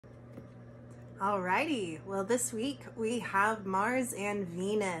Alrighty, well this week we have Mars and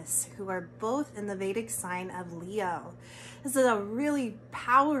Venus, who are both in the Vedic sign of Leo. This is a really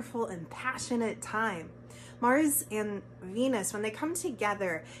powerful and passionate time. Mars and Venus, when they come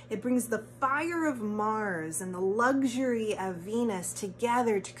together, it brings the fire of Mars and the luxury of Venus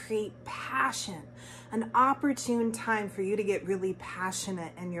together to create passion, an opportune time for you to get really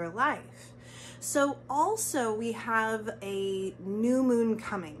passionate in your life. So also we have a new moon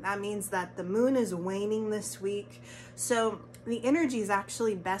coming. That means that the moon is waning this week. So the energy is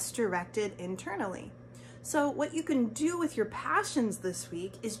actually best directed internally. So what you can do with your passions this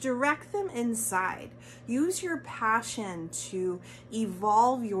week is direct them inside. Use your passion to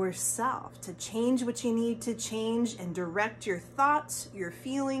evolve yourself, to change what you need to change and direct your thoughts, your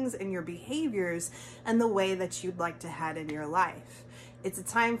feelings, and your behaviors and the way that you'd like to head in your life. It's a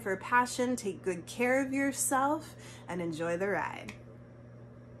time for passion. Take good care of yourself and enjoy the ride.